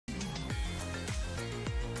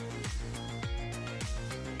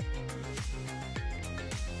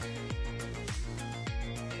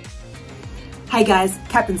Hey guys,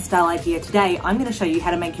 Captain Starlight here. Today I'm going to show you how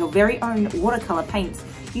to make your very own watercolour paints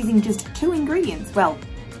using just 2 ingredients. Well,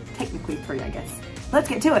 technically 3 I guess. Let's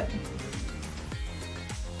get to it.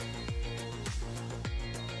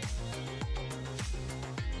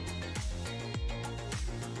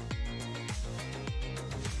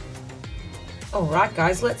 Alright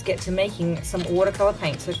guys, let's get to making some watercolour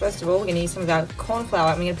paint. So first of all, we're going to use some of our corn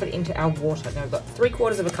flour and we're going to put it into our water. Now we've got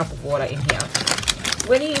 3/4 of a cup of water in here.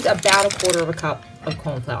 We're going to use about 1/4 of a cup of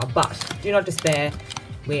corn flour, but do not despair.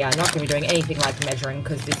 We are not going to be doing anything like measuring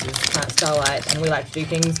because this is Starlight and we like to do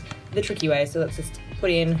things the tricky way. So let's just put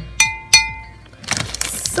in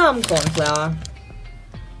some corn flour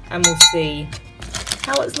and we'll see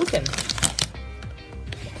how it's looking.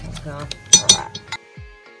 Corn flour. Alright.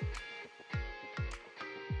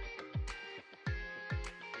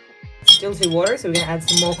 Still too watery, so we're going to add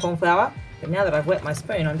some more corn flour. But now that I've wet my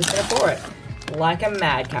spoon, I'm just going to pour it like a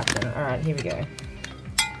mad captain. Alright, here we go.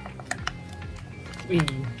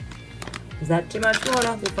 Is that too much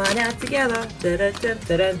water? We'll find out together. Da, da, da,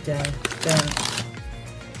 da, da, da, da.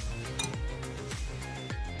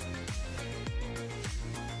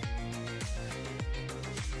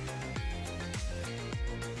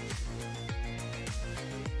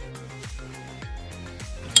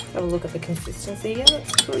 Have a look at the consistency. Yeah,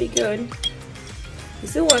 that's pretty good. You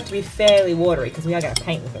still want it to be fairly watery because we are going to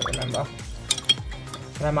paint with it, remember.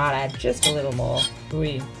 But I might add just a little more.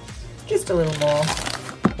 Just a little more.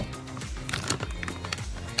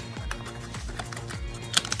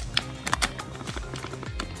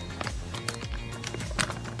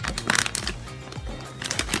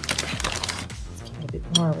 Let's give it a bit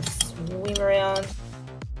more of a swim around.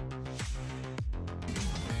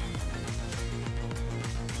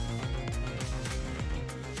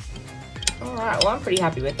 Alright, well I'm pretty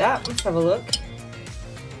happy with that. Let's have a look.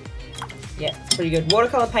 Yeah, it's pretty good.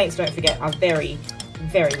 Watercolour paints, don't forget, are very,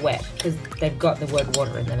 very wet because they've got the word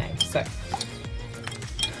water in the name. So,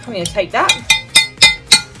 I'm going to take that.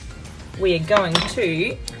 We are going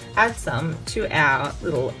to add some to our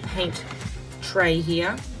little paint tray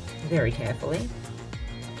here, very carefully.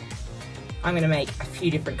 I'm going to make a few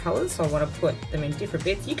different colours, so I want to put them in different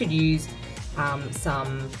bits. You could use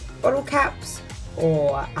some bottle caps,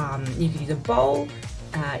 or you could use a bowl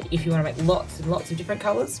if you want to make lots and lots of different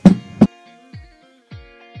colours.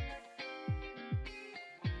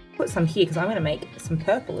 Put some here because I'm going to make some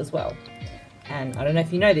purple as well. And I don't know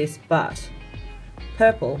if you know this, but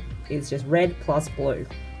purple is just red plus blue.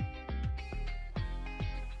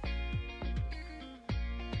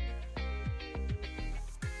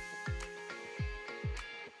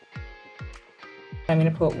 I'm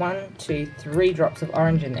going to put 1, 2, 3 drops of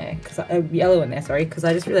orange in there, yellow in there, sorry, because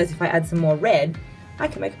I just realised if I add some more red, I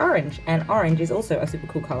can make orange, and orange is also a super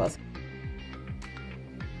cool colour.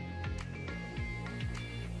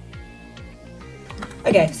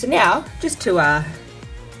 Okay, so now, just to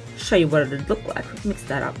show you what it would look like, mix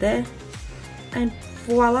that up there, and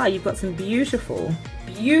voila, you've got some beautiful,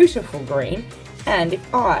 beautiful green. And if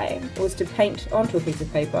I was to paint onto a piece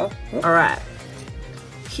of paper, alright,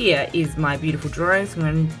 here is my beautiful drawing, so I'm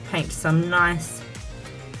going to paint some nice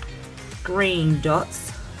green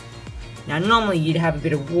dots. Now normally you'd have a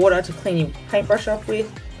bit of water to clean your paintbrush off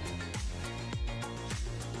with.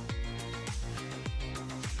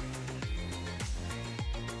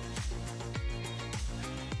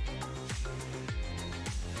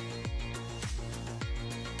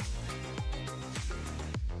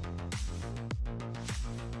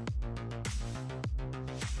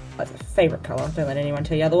 That's my favourite colour, don't let anyone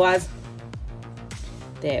tell you otherwise.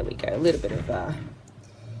 There we go, a little bit of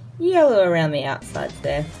yellow around the outsides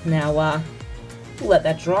there. Now we'll let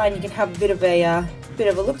that dry and you can have a bit of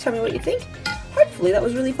a look. Tell me what you think. Hopefully that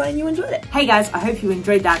was really fun and you enjoyed it. Hey guys, I hope you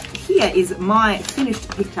enjoyed that. Here is my finished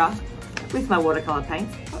picture with my watercolour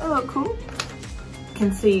paints. Oh, cool. You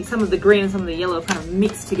can see some of the green and some of the yellow kind of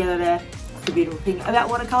mixed together there. That's the beautiful thing about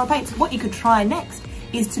watercolour paints. What you could try next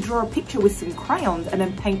is to draw a picture with some crayons and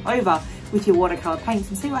then paint over with your watercolour paints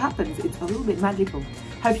and see what happens. It's a little bit magical.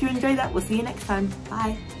 Hope you enjoyed that. We'll see you next time.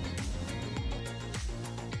 Bye.